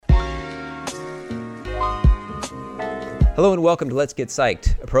Hello and welcome to Let's Get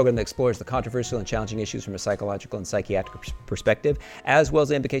Psyched, a program that explores the controversial and challenging issues from a psychological and psychiatric perspective, as well as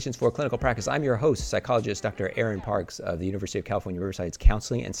the implications for clinical practice. I'm your host, psychologist Dr. Aaron Parks of the University of California, Riverside's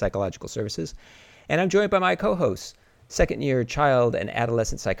Counseling and Psychological Services. And I'm joined by my co-host, second-year child and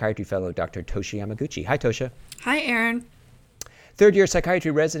adolescent psychiatry fellow, Dr. Tosha Yamaguchi. Hi, Tosha. Hi, Aaron. Third-year psychiatry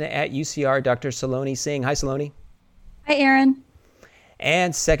resident at UCR, Dr. Saloni Singh. Hi, Saloni. Hi, Aaron.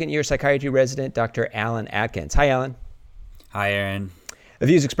 And second-year psychiatry resident, Dr. Alan Atkins. Hi, Alan. Hi, Aaron. The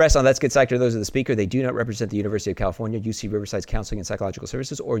views expressed on Let's Get Psyched are those of the speaker. They do not represent the University of California, UC Riverside's Counseling and Psychological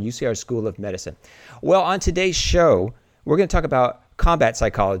Services, or UCR School of Medicine. Well, on today's show, we're going to talk about combat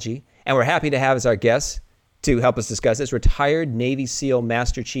psychology, and we're happy to have as our guest to help us discuss this retired Navy SEAL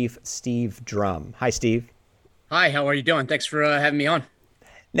Master Chief Steve Drum. Hi, Steve. Hi, how are you doing? Thanks for having me on.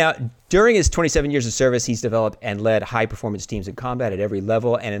 Now, during his 27 years of service, he's developed and led high-performance teams in combat at every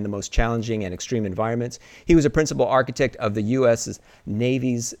level and in the most challenging and extreme environments. He was a principal architect of the U.S.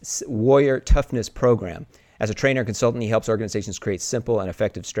 Navy's Warrior Toughness Program. As a trainer and consultant, he helps organizations create simple and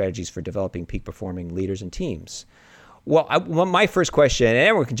effective strategies for developing peak-performing leaders and teams. Well, my first question, and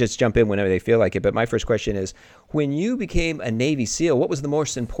everyone can just jump in whenever they feel like it, but my first question is, when you became a Navy SEAL, what was the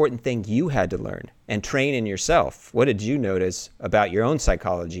most important thing you had to learn and train in yourself? What did you notice about your own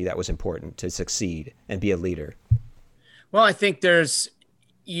psychology that was important to succeed and be a leader? Well, I think there's,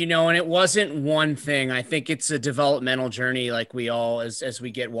 and it wasn't one thing. I think it's a developmental journey like we all, as we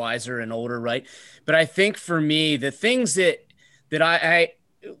get wiser and older, right? But I think for me, the things that I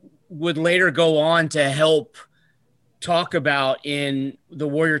would later go on to help talk about in the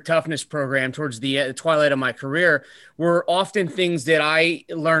Warrior Toughness Program towards the twilight of my career were often things that I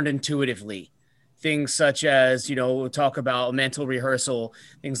learned intuitively. Things such as, we'll talk about mental rehearsal,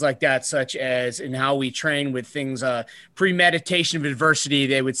 things like that, such as in how we train with things, premeditation of adversity,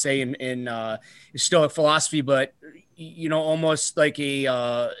 they would say in Stoic philosophy, but, almost like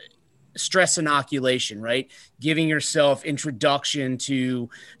a stress inoculation, right? Giving yourself introduction to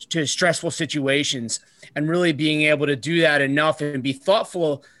stressful situations and really being able to do that enough and be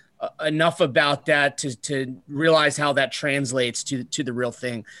thoughtful enough about that to realize how that translates to the real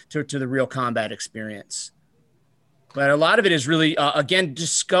thing, to the real combat experience. But a lot of it is really, again,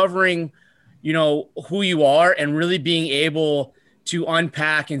 discovering, who you are and really being able to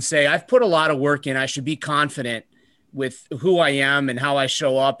unpack and say, I've put a lot of work in, I should be confident with who I am and how I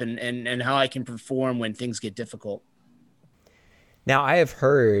show up and how I can perform when things get difficult. Now, I have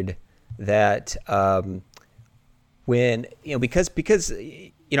heard that when, because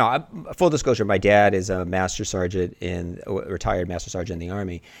full disclosure, my dad is a master sergeant retired master sergeant in the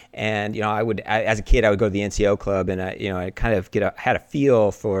Army. And, as a kid, I would go to the NCO club and I kind of had a feel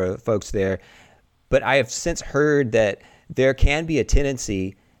for folks there. But I have since heard that there can be a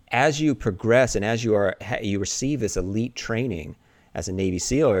tendency as you progress and as you receive this elite training as a Navy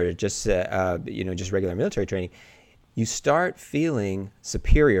SEAL or just regular military training, you start feeling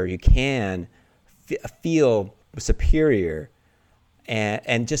superior. You can feel superior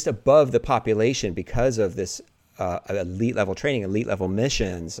and just above the population because of this elite level training, elite level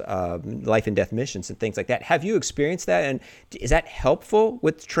missions, life and death missions and things like that. Have you experienced that? And is that helpful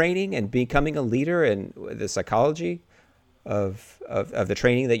with training and becoming a leader and the psychology of the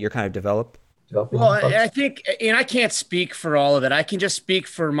training that you're kind of developing? Well, I think, and I can't speak for all of it. I can just speak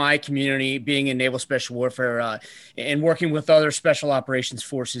for my community being in Naval Special Warfare and working with other Special Operations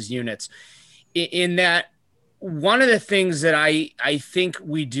Forces units. In that, one of the things that I think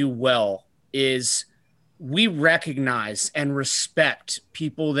we do well is we recognize and respect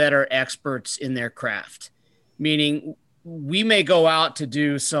people that are experts in their craft, meaning we may go out to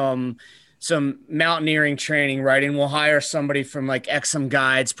do some mountaineering training, right? And we'll hire somebody from like Exum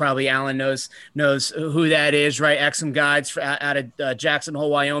Guides. Probably Alan knows who that is, right? Exum Guides out of Jackson Hole,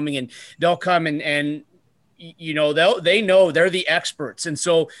 Wyoming, and they'll come and they know they're the experts, and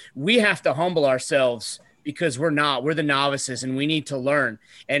so we have to humble ourselves because we're the novices, and we need to learn.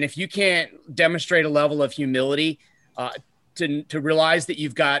 And if you can't demonstrate a level of humility to realize that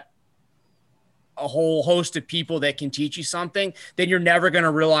you've got a whole host of people that can teach you something, then you're never going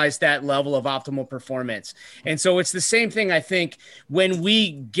to realize that level of optimal performance. And so it's the same thing, I think, when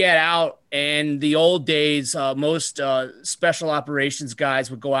we get out. And the old days, most special operations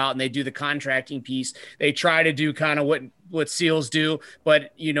guys would go out and they do the contracting piece. They try to do kind of what SEALs do,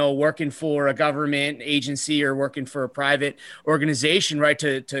 but, working for a government agency or working for a private organization, right,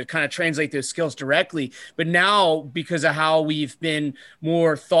 to kind of translate those skills directly. But now, because of how we've been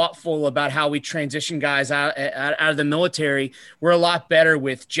more thoughtful about how we transition guys out of the military, we're a lot better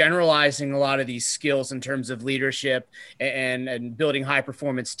with generalizing a lot of these skills in terms of leadership and building high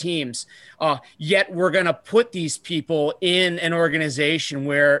performance teams. Yet we're going to put these people in an organization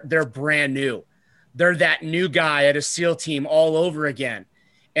where they're brand new. They're that new guy at a SEAL team all over again.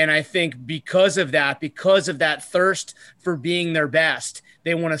 And I think because of that thirst for being their best,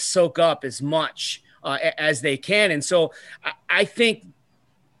 they want to soak up as much as they can. And so I think,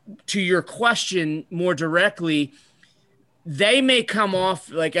 to your question more directly, they may come off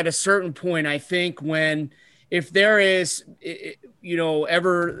like at a certain point, I think, when if there is,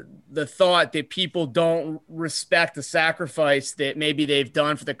 ever the thought that people don't respect the sacrifice that maybe they've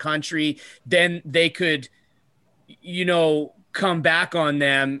done for the country, then they could, come back on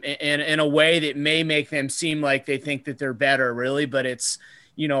them in a way that may make them seem like they think that they're better, really. But it's,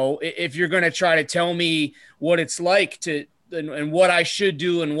 if you're going to try to tell me what it's like to, and what I should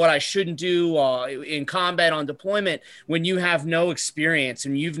do and what I shouldn't do in combat on deployment, when you have no experience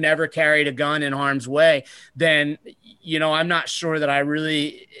and you've never carried a gun in harm's way, then, I'm not sure that I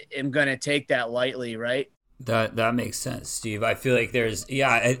really am going to take that lightly. Right. That makes sense, Steve. I feel like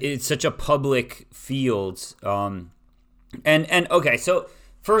it's such a public field. And okay, so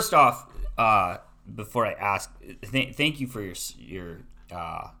first off, before I ask, thank you for your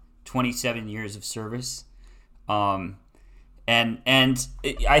 27 years of service. And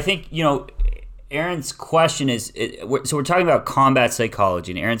I think, Aaron's question is, so we're talking about combat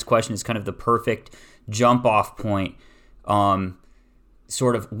psychology, and Aaron's question is kind of the perfect jump off point.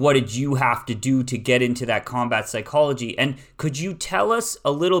 Sort of, what did you have to do to get into that combat psychology? And could you tell us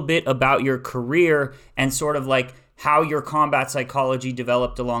a little bit about your career and sort of like how your combat psychology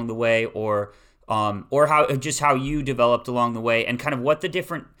developed along the way, or how you developed along the way, and kind of what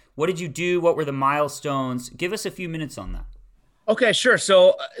did you do? What were the milestones? Give us a few minutes on that. Okay, sure.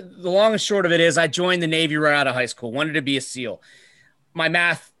 So the long and short of it is I joined the Navy right out of high school, wanted to be a SEAL. My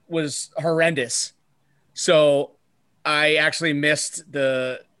math was horrendous. So I actually missed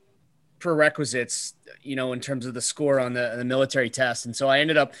the prerequisites, in terms of the score on the military test. And so I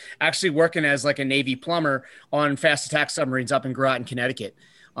ended up actually working as like a Navy plumber on fast attack submarines up in Groton, Connecticut,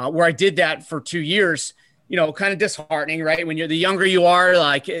 where I did that for 2 years. Kind of disheartening, right? When the younger you are,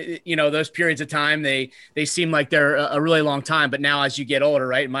 like, those periods of time, they seem like they're a really long time. But now as you get older,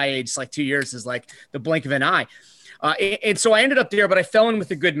 right? My age, it's like 2 years is like the blink of an eye. And so I ended up there, but I fell in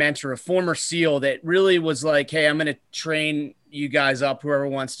with a good mentor, a former SEAL that really was like, hey, I'm going to train you guys up, whoever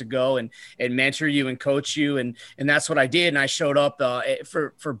wants to go and mentor you and coach you. And that's what I did. And I showed up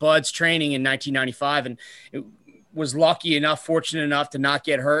for Bud's training in 1995 and was fortunate enough to not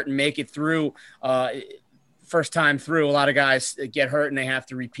get hurt and make it through first time through. A lot of guys get hurt and they have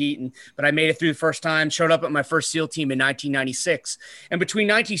to repeat. But I made it through the first time, showed up at my first SEAL team in 1996. And between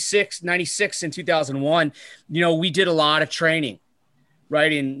 96 and 2001, we did a lot of training,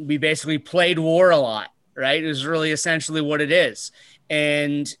 right? And we basically played war a lot, right? It was really essentially what it is.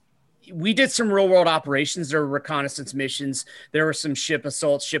 And we did some real world operations. There were reconnaissance missions. There were some ship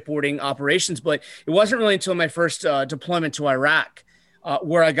assaults, shipboarding operations, but it wasn't really until my first deployment to Iraq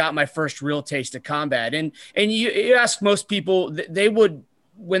where I got my first real taste of combat. And you ask most people, they would,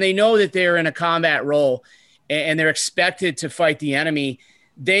 when they know that they're in a combat role and they're expected to fight the enemy,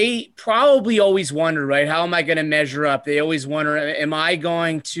 they probably always wonder, right? How am I going to measure up? They always wonder, am I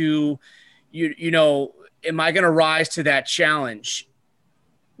going to, am I going to rise to that challenge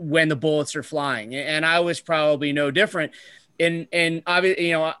when the bullets are flying? And I was probably no different. And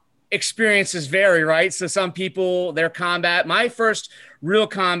obviously, experiences vary, right? So some people, their combat, my first real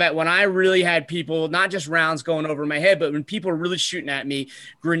combat, when I really had people, not just rounds going over my head, but when people were really shooting at me,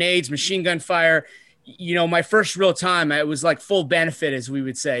 grenades, machine gun fire, my first real time, it was like full benefit, as we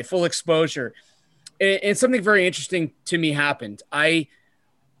would say, full exposure. And something very interesting to me happened. I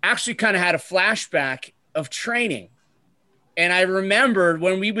actually kind of had a flashback of training. And I remembered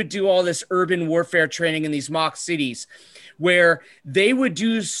when we would do all this urban warfare training in these mock cities, where they would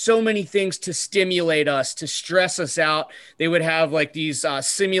do so many things to stimulate us, to stress us out. They would have like these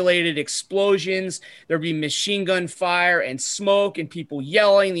simulated explosions. There'd be machine gun fire and smoke and people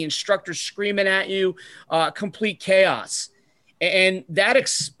yelling, the instructor screaming at you, complete chaos. And that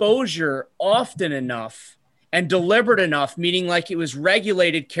exposure often enough and deliberate enough, meaning like it was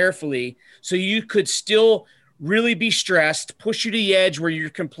regulated carefully so you could still really be stressed, push you to the edge where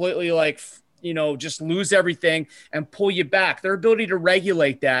you're completely like, just lose everything and pull you back. Their ability to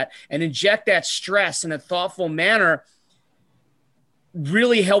regulate that and inject that stress in a thoughtful manner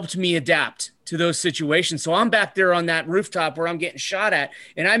really helped me adapt to those situations. So I'm back there on that rooftop where I'm getting shot at,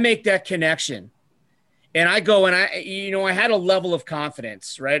 and I make that connection. And I go and I had a level of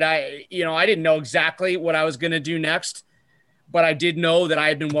confidence, right? I didn't know exactly what I was going to do next, but I did know that I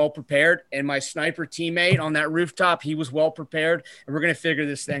had been well prepared, and my sniper teammate on that rooftop, he was well prepared, and we're going to figure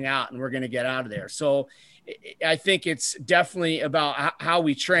this thing out and we're going to get out of there. So I think it's definitely about how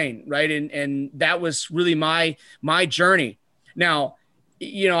we train. Right. And that was really my journey. Now,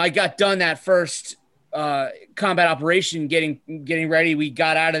 I got done that first combat operation, getting ready. We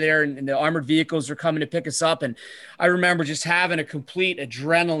got out of there, and the armored vehicles were coming to pick us up. And I remember just having a complete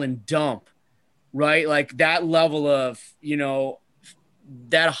adrenaline dump, right? Like that level of,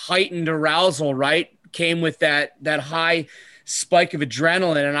 that heightened arousal, right, came with that high spike of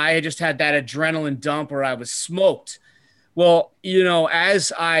adrenaline. And I had just had that adrenaline dump where I was smoked. Well,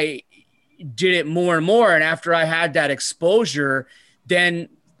 as I did it more and more, and after I had that exposure, then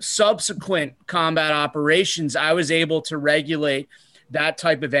subsequent combat operations, I was able to regulate that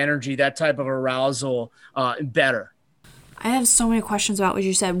type of energy, that type of arousal better. I have so many questions about what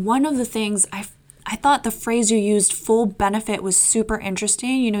you said. One of the things I thought the phrase you used, full benefit, was super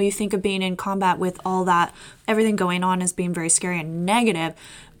interesting. You think of being in combat with all that, everything going on as being very scary and negative,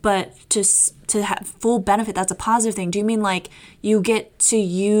 but to have full benefit, that's a positive thing. Do you mean like you get to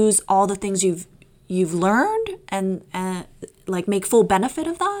use all the things you've learned and like make full benefit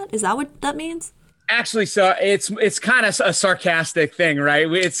of that? Is that what that means? Actually, so it's kind of a sarcastic thing,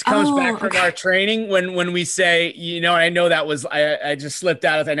 right? It comes back from our training when we say, I know that was, I just slipped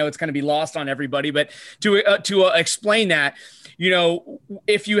out. I know it's going to be lost on everybody, but to explain that,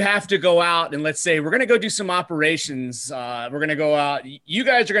 if you have to go out and let's say we're going to go do some operations, we're going to go out, you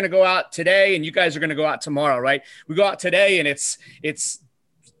guys are going to go out today and you guys are going to go out tomorrow, right? We go out today and it's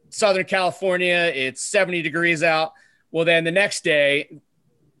Southern California, it's 70 degrees out. Well, then the next day,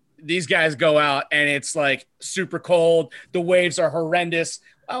 these guys go out and it's like super cold. The waves are horrendous.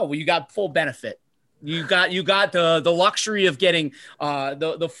 Oh, well, you got full benefit. You got the luxury of getting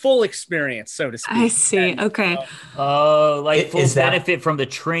the full experience, so to speak. I see. Okay. Full benefit from the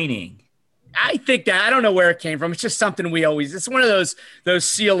training. I think that, I don't know where it came from. It's just something it's one of those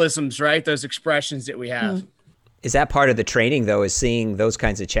SEALisms, right? Those expressions that we have. Is that part of the training, though, is seeing those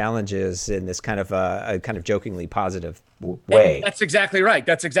kinds of challenges in this kind of a kind of jokingly positive way? That's exactly right.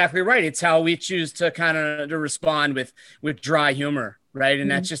 It's how we choose to to respond with dry humor, right? And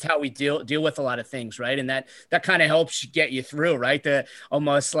that's just how we deal with a lot of things, right? And that kind of helps get you through, right?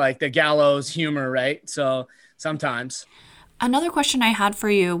 Almost like the gallows humor, right? So sometimes. Another question I had for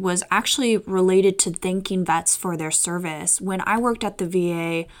you was actually related to thanking vets for their service. When I worked at the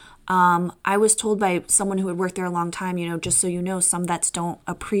VA, I was told by someone who had worked there a long time, just so you know, some vets don't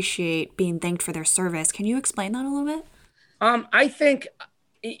appreciate being thanked for their service. Can you explain that a little bit? I think,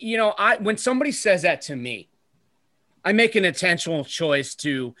 when somebody says that to me, I make an intentional choice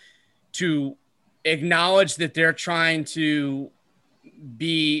to acknowledge that they're trying to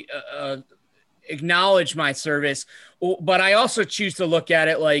acknowledge my service. But I also choose to look at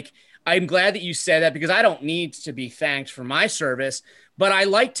it like, I'm glad that you said that because I don't need to be thanked for my service, but I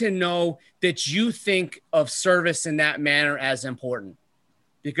like to know that you think of service in that manner as important.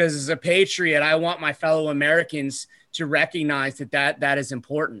 Because as a patriot, I want my fellow Americans to recognize that is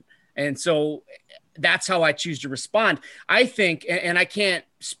important. And so that's how I choose to respond. I think, and I can't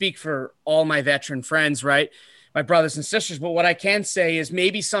speak for all my veteran friends, right? My brothers and sisters, but what I can say is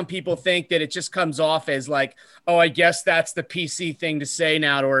maybe some people think that it just comes off as like, oh, I guess that's the PC thing to say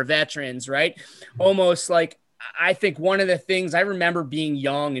now to our veterans, right? Almost like, I think one of the things I remember being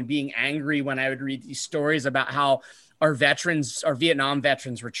young and being angry when I would read these stories about how our Vietnam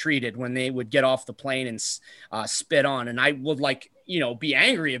veterans were treated when they would get off the plane and spit on. And I would be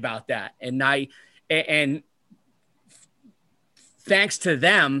angry about that. And thanks to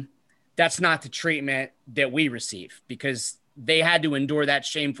them, that's not the treatment that we receive because they had to endure that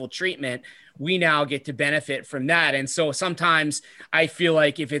shameful treatment. We now get to benefit from that. And so sometimes I feel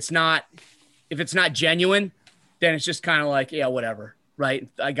like if it's not genuine, then it's just kind of like, yeah, whatever. Right.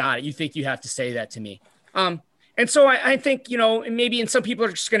 I got it. You think you have to say that to me. And so I think, maybe some people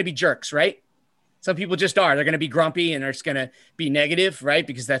are just going to be jerks, right? Some people just are. They're going to be grumpy and they're just going to be negative, right?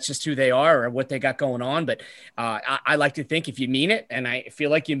 Because that's just who they are or what they got going on. But I like to think if you mean it and I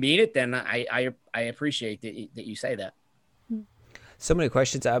feel like you mean it, then I appreciate that you say that. So many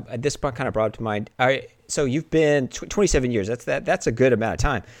questions. This kind of brought to mind. So you've been 27 years. That's a good amount of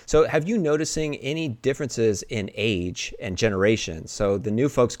time. So have you noticing any differences in age and generation? So the new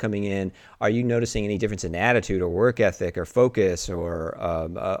folks coming in, are you noticing any difference in attitude or work ethic or focus or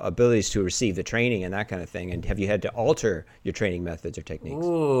abilities to receive the training and that kind of thing? And have you had to alter your training methods or techniques?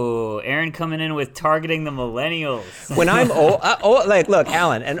 Ooh, Aaron coming in with targeting the millennials. When I'm old, look,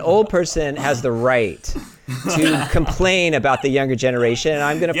 Alan, an old person has the right to complain about the younger generation, and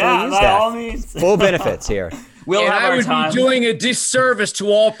I'm going to use that. All means. Full benefits here. We'll and have I our would time. be doing a disservice to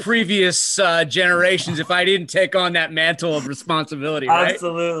all previous generations if I didn't take on that mantle of responsibility, right?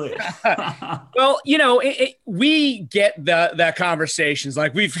 Absolutely. Well, we get the conversations.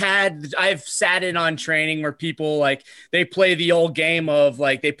 Like I've sat in on training where people like they play the old game of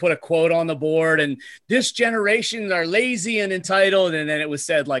like they put a quote on the board and this generation are lazy and entitled, and then it was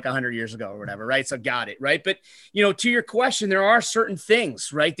said like 100 years ago or whatever, right? So got it, right? But to your question, there are certain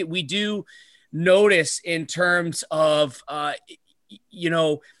things, right, that we do notice in terms of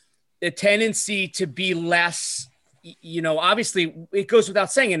the tendency to be less. Obviously it goes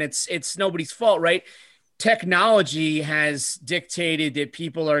without saying, and it's nobody's fault, right? Technology has dictated that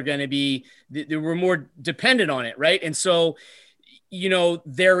people are going to be, we're more dependent on it, right? And so,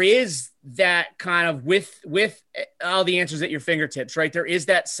 there is that kind of with all the answers at your fingertips, right? There is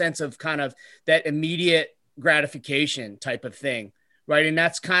that sense of kind of that immediate gratification type of thing, right? And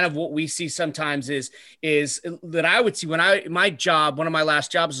that's kind of what we see sometimes is that I would see when one of my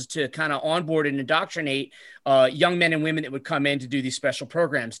last jobs is to kind of onboard and indoctrinate young men and women that would come in to do these special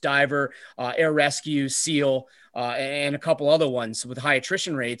programs, diver, air rescue, SEAL, and a couple other ones with high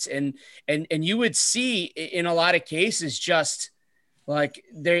attrition rates. And you would see in a lot of cases, just like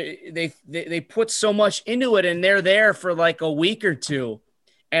they put so much into it and they're there for like a week or two.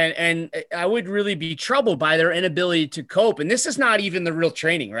 And I would really be troubled by their inability to cope. And this is not even the real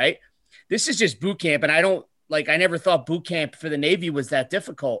training, right? This is just boot camp. And I never thought boot camp for the Navy was that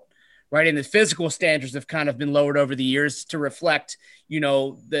difficult, right? And the physical standards have kind of been lowered over the years to reflect,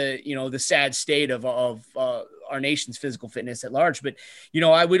 the sad state of our nation's physical fitness at large. But,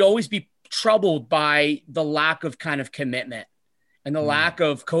 I would always be troubled by the lack of kind of commitment and the lack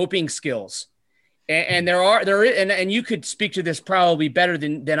of coping skills. And and you could speak to this probably better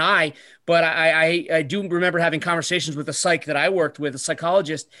than I, but I do remember having conversations with a psych that I worked with, a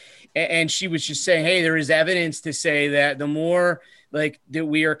psychologist, and she was just saying, hey, there is evidence to say that the more like that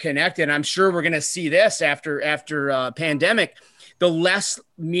we are connected, and I'm sure we're going to see this after pandemic, the less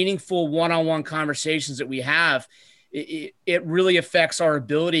meaningful one-on-one conversations that we have, it really affects our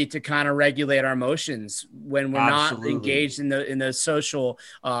ability to kind of regulate our emotions when we're not engaged in the social,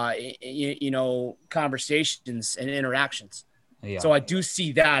 conversations and interactions. Yeah. So I do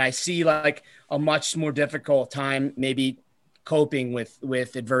see that. I see like a much more difficult time, maybe coping with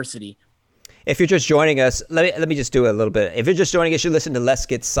adversity. If you're just joining us, let me just do a little bit. If you're just joining us, you listen to Let's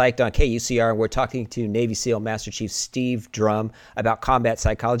Get Psyched on KUCR, and we're talking to Navy SEAL Master Chief Steve Drum about combat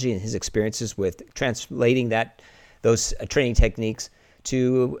psychology and his experiences with translating those training techniques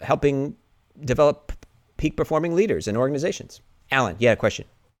to helping develop peak performing leaders and organizations. Alan, you had a question.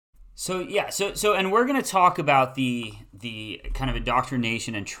 So and we're going to talk about the kind of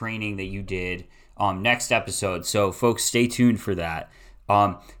indoctrination and training that you did next episode. So folks, stay tuned for that.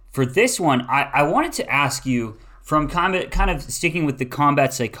 For this one, I wanted to ask you, from kind of sticking with the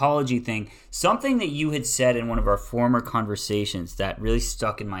combat psychology thing, something that you had said in one of our former conversations that really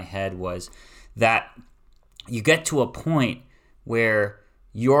stuck in my head was that you get to a point where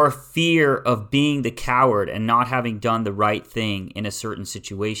your fear of being the coward and not having done the right thing in a certain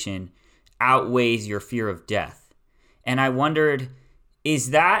situation outweighs your fear of death. And I wondered, is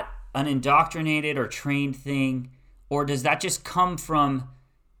that an indoctrinated or trained thing, or does that just come from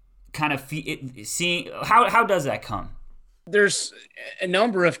kind of seeing, how does that come? There's a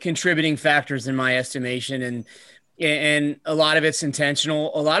number of contributing factors in my estimation, and a lot of it's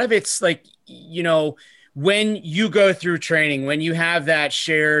intentional. A lot of it's like, when you go through training, when you have that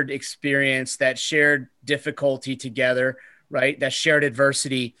shared experience, that shared difficulty together, right? That shared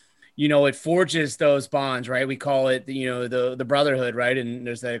adversity, it forges those bonds, right? We call it, the brotherhood, right? And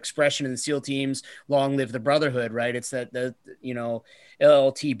there's that expression in the SEAL teams, long live the brotherhood, right? It's that,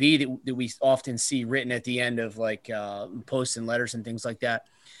 LLTB that we often see written at the end of like posts and letters and things like that.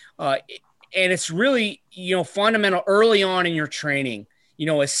 And it's really, fundamental early on in your training,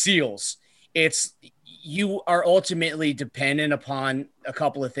 as SEALs, you are ultimately dependent upon a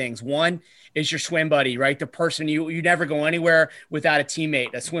couple of things. One is your swim buddy, right? The person you never go anywhere without a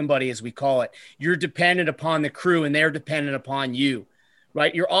teammate, a swim buddy, as we call it. You're dependent upon the crew and they're dependent upon you,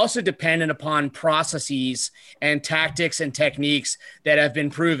 right? You're also dependent upon processes and tactics and techniques that have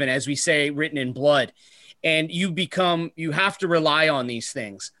been proven, as we say, written in blood. And you have to rely on these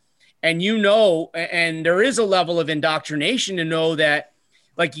things. And and there is a level of indoctrination to know that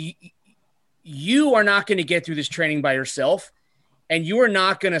like you are not going to get through this training by yourself, and you are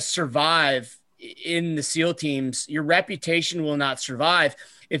not going to survive in the SEAL teams. Your reputation will not survive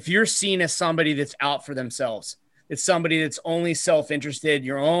if you're seen as somebody that's out for themselves. It's somebody that's only self-interested,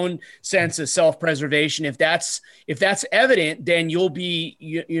 your own sense of self-preservation. If that's evident, then you'll be,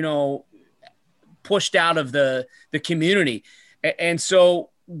 pushed out of the community. And so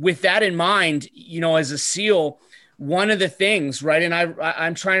with that in mind, as a SEAL, one of the things, right, and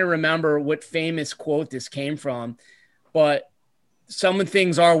I'm trying to remember what famous quote this came from, but some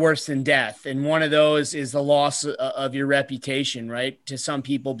things are worse than death. And one of those is the loss of your reputation, right? To some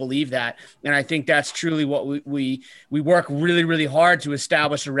people believe that. And I think that's truly what we work really, really hard to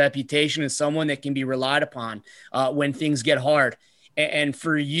establish a reputation as someone that can be relied upon when things get hard. And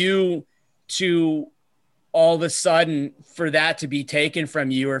for you to all of a sudden, for that to be taken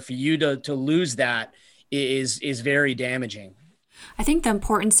from you, or for you to lose that is very damaging. I think the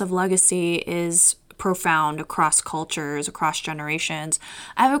importance of legacy is profound across cultures, across generations.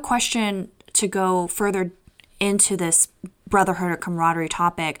 I have a question to go further into this brotherhood or camaraderie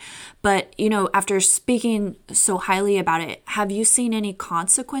topic, but after speaking so highly about it, have you seen any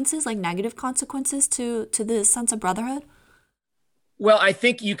consequences, like negative consequences to the sense of brotherhood? Well, I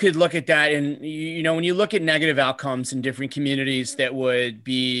think you could look at that, and when you look at negative outcomes in different communities that would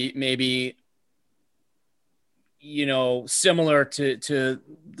be maybe similar to the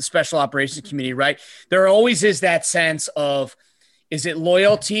special operations community, right? There always is that sense of, is it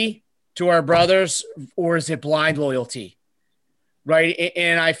loyalty to our brothers or is it blind loyalty, right?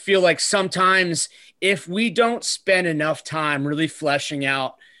 And I feel like sometimes if we don't spend enough time really fleshing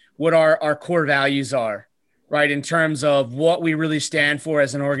out what our core values are, right, in terms of what we really stand for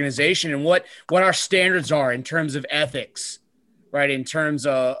as an organization and what our standards are in terms of ethics, right, in terms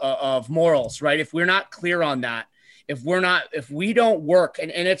of morals, right? If we're not clear on that, if we don't work, and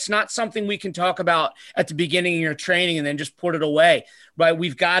it's not something we can talk about at the beginning of your training and then just put it away, right?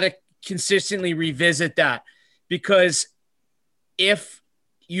 We've got to consistently revisit that, because if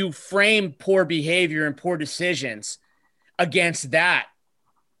you frame poor behavior and poor decisions against that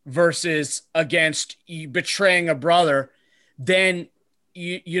versus against you betraying a brother, then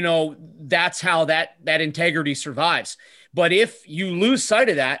that's how that integrity survives. But if you lose sight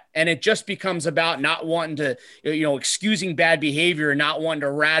of that and it just becomes about not wanting to, excusing bad behavior and not wanting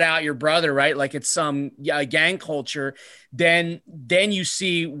to rat out your brother, right, like it's some gang culture, then you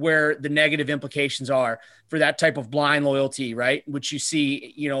see where the negative implications are for that type of blind loyalty, right, which you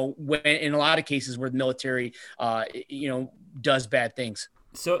see, when in a lot of cases where the military, does bad things.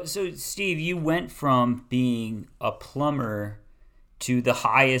 So Steve, you went from being a plumber to the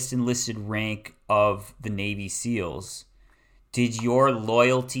highest enlisted rank of the Navy SEALs. Did your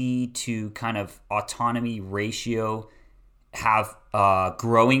loyalty to kind of autonomy ratio have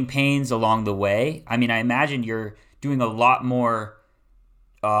growing pains along the way? I mean, I imagine you're doing a lot more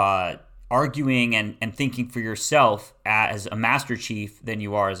arguing and thinking for yourself as a Master Chief than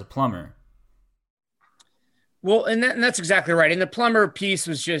you are as a plumber. Well, and that's exactly right. And the plumber piece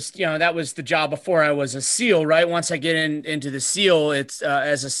was just, that was the job before I was a SEAL, right? Once I get into the SEAL, it's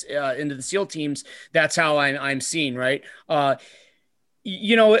into the SEAL teams. That's how I'm seen, right? Again,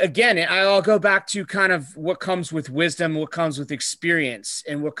 I'll go back to kind of what comes with wisdom, what comes with experience,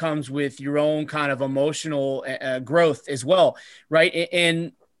 and what comes with your own kind of emotional growth as well, right?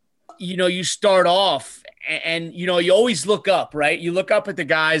 And you start off and, you always look up, right? You look up at the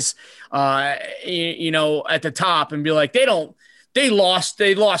guys, at the top and be like, they lost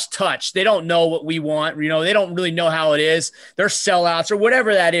touch. They don't know what we want. They don't really know how it is. They're sellouts or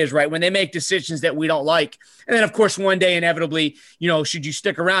whatever that is, right? When they make decisions that we don't like. And then of course, one day, inevitably, should you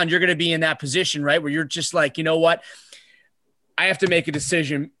stick around, you're going to be in that position, right? Where you're just like, you know what? I have to make a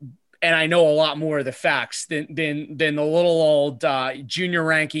decision. And I know a lot more of the facts than the little old junior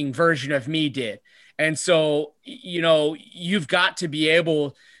ranking version of me did. And so, you've got to be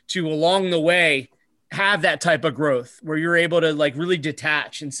able to, along the way, have that type of growth where you're able to like really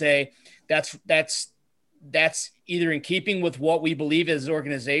detach and say, that's either in keeping with what we believe as an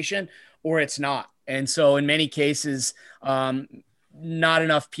organization or it's not. And so in many cases, not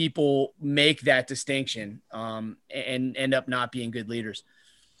enough people make that distinction and end up not being good leaders.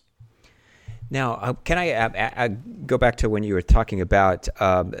 Now, can I go back to when you were talking about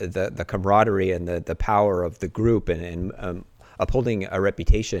the camaraderie and the power of the group and upholding a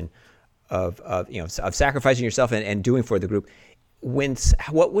reputation of sacrificing yourself and doing for the group?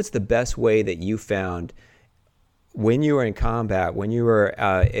 What was the best way that you found when you were in combat, when you were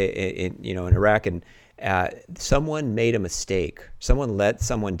in Iraq, and someone made a mistake, someone let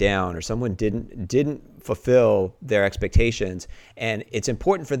someone down, or someone didn't fulfill their expectations, and it's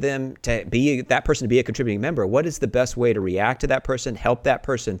important for them to be that person to be a contributing member? What is the best way to react to that person, help that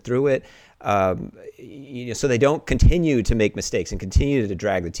person through it, so they don't continue to make mistakes and continue to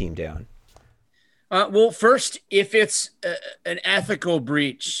drag the team down? Well, first, if it's an ethical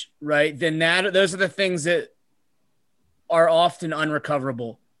breach, right, then those are the things that are often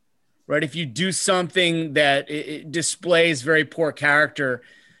unrecoverable, right? If you do something that it displays very poor character,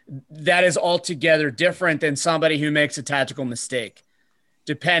 that is altogether different than somebody who makes a tactical mistake.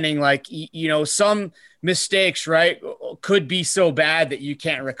 Depending, like, some mistakes, right, could be so bad that you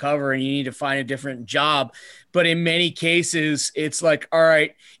can't recover and you need to find a different job. But in many cases, it's like, all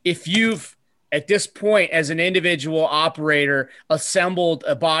right, if you've at this point as an individual operator assembled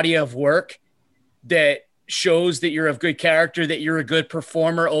a body of work that shows that you're of good character, that you're a good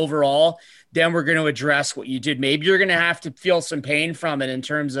performer overall, then we're going to address what you did. Maybe you're going to have to feel some pain from it in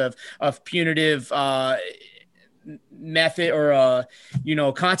terms of punitive method or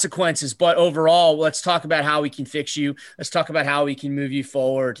consequences, but overall, let's talk about how we can fix you. Let's talk about how we can move you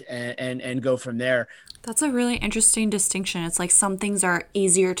forward and go from there. That's a really interesting distinction. It's like some things are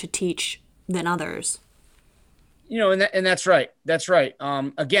easier to teach than others. And that's right. That's right.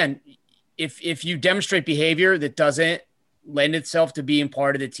 Again, if you demonstrate behavior that doesn't lend itself to being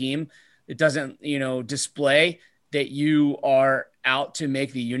part of the team, it doesn't display that you are out to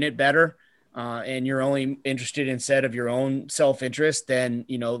make the unit better, and you're only interested instead of your own self-interest, then,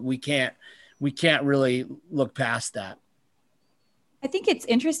 we can't really look past that. I think it's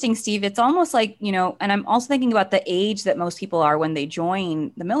interesting, Steve. It's almost like, and I'm also thinking about the age that most people are when they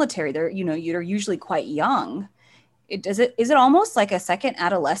join the military. They're, you're usually quite young. Is it almost like a second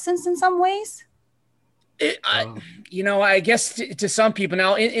adolescence in some ways? I guess to some people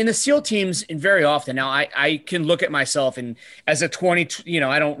now in the SEAL teams, and very often now I can look at myself and as a 20,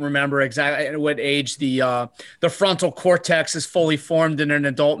 I don't remember exactly at what age the frontal cortex is fully formed in an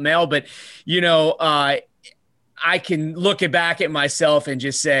adult male, but I can look back at myself and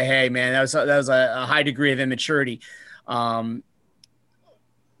just say, hey man, that was a high degree of immaturity.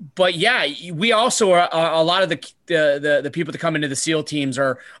 But yeah, we also are a lot of the people that come into the SEAL teams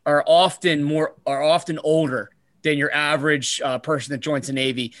are often older than your average person that joins the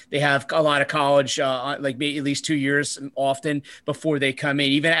Navy. They have a lot of college, like maybe at least 2 years often before they come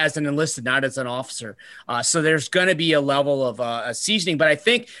in, even as an enlisted, not as an officer. So there's going to be a level of a seasoning, but I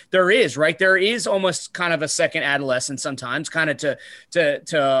think there is almost kind of a second adolescence sometimes, kind of to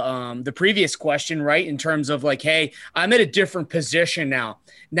the previous question, right? In terms of like, hey, I'm at a different position now.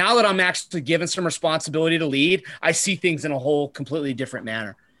 Now that I'm actually given some responsibility to lead, I see things in a whole completely different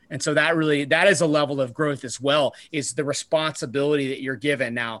manner. And so that is a level of growth as well, is the responsibility that you're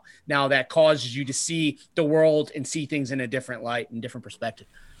given now that causes you to see the world and see things in a different light and different perspective.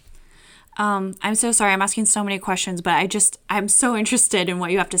 I'm so sorry. I'm asking so many questions, but I'm so interested in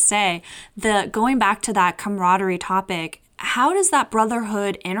what you have to say. Going back to that camaraderie topic, how does that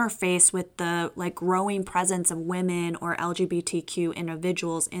brotherhood interface with the growing presence of women or LGBTQ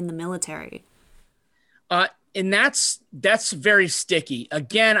individuals in the military? And that's very sticky.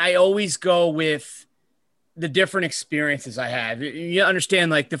 Again, I always go with the different experiences I have. You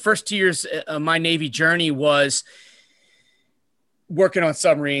understand, like the first 2 years of my Navy journey was working on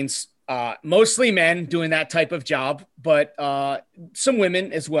submarines, mostly men doing that type of job, but some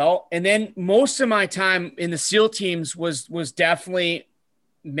women as well. And then most of my time in the SEAL teams was definitely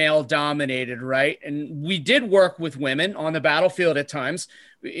male dominated, right? And we did work with women on the battlefield at times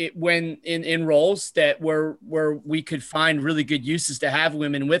when in roles that where we could find really good uses to have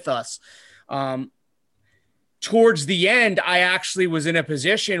women with us. Towards the end, I actually was in a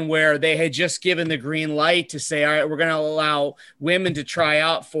position where they had just given the green light to say, all right, we're going to allow women to try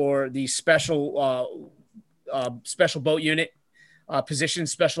out for the special boat unit position,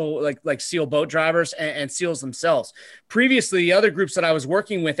 special like SEAL boat drivers and SEALs themselves. Previously, the other groups that I was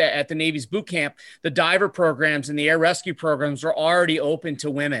working with at the Navy's boot camp, the diver programs and the air rescue programs were already open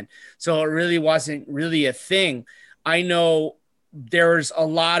to women. So it really wasn't really a thing. I know there's a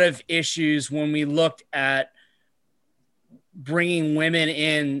lot of issues when we looked at bringing women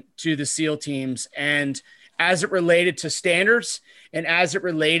in to the SEAL teams, and as it related to standards and as it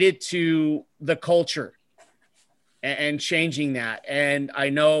related to the culture and changing that. And I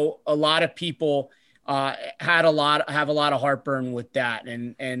know a lot of people have a lot of heartburn with that.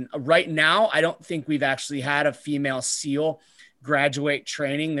 And right now, I don't think we've actually had a female SEAL graduate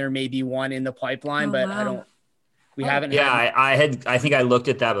training. There may be one in the pipeline, but wow. We haven't. Yeah, I think I looked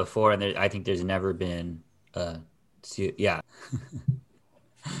at that before, and I think there's never been yeah.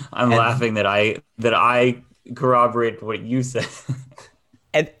 I'm laughing that I corroborate what you said.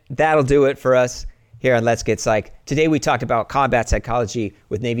 And that'll do it for us here on Let's Get Psych. Today we talked about combat psychology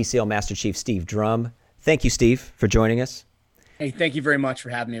with Navy SEAL Master Chief Steve Drum. Thank you, Steve, for joining us. Hey, thank you very much for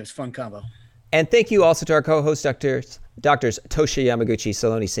having me. It was a fun combo. And thank you also to our co-host doctors Tosha Yamaguchi,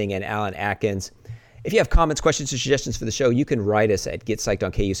 Saloni Singh, and Alan Atkins. If you have comments, questions, or suggestions for the show, you can write us at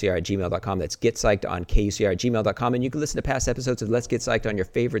getpsychedonkUCR@gmail.com. That's getpsychedonkUCR@gmail.com. And you can listen to past episodes of Let's Get Psyched on your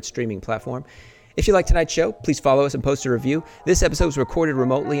favorite streaming platform. If you like tonight's show, please follow us and post a review. This episode was recorded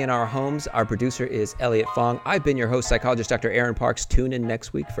remotely in our homes. Our producer is Elliot Fong. I've been your host, psychologist Dr. Aaron Parks. Tune in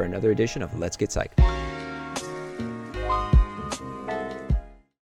next week for another edition of Let's Get Psyched.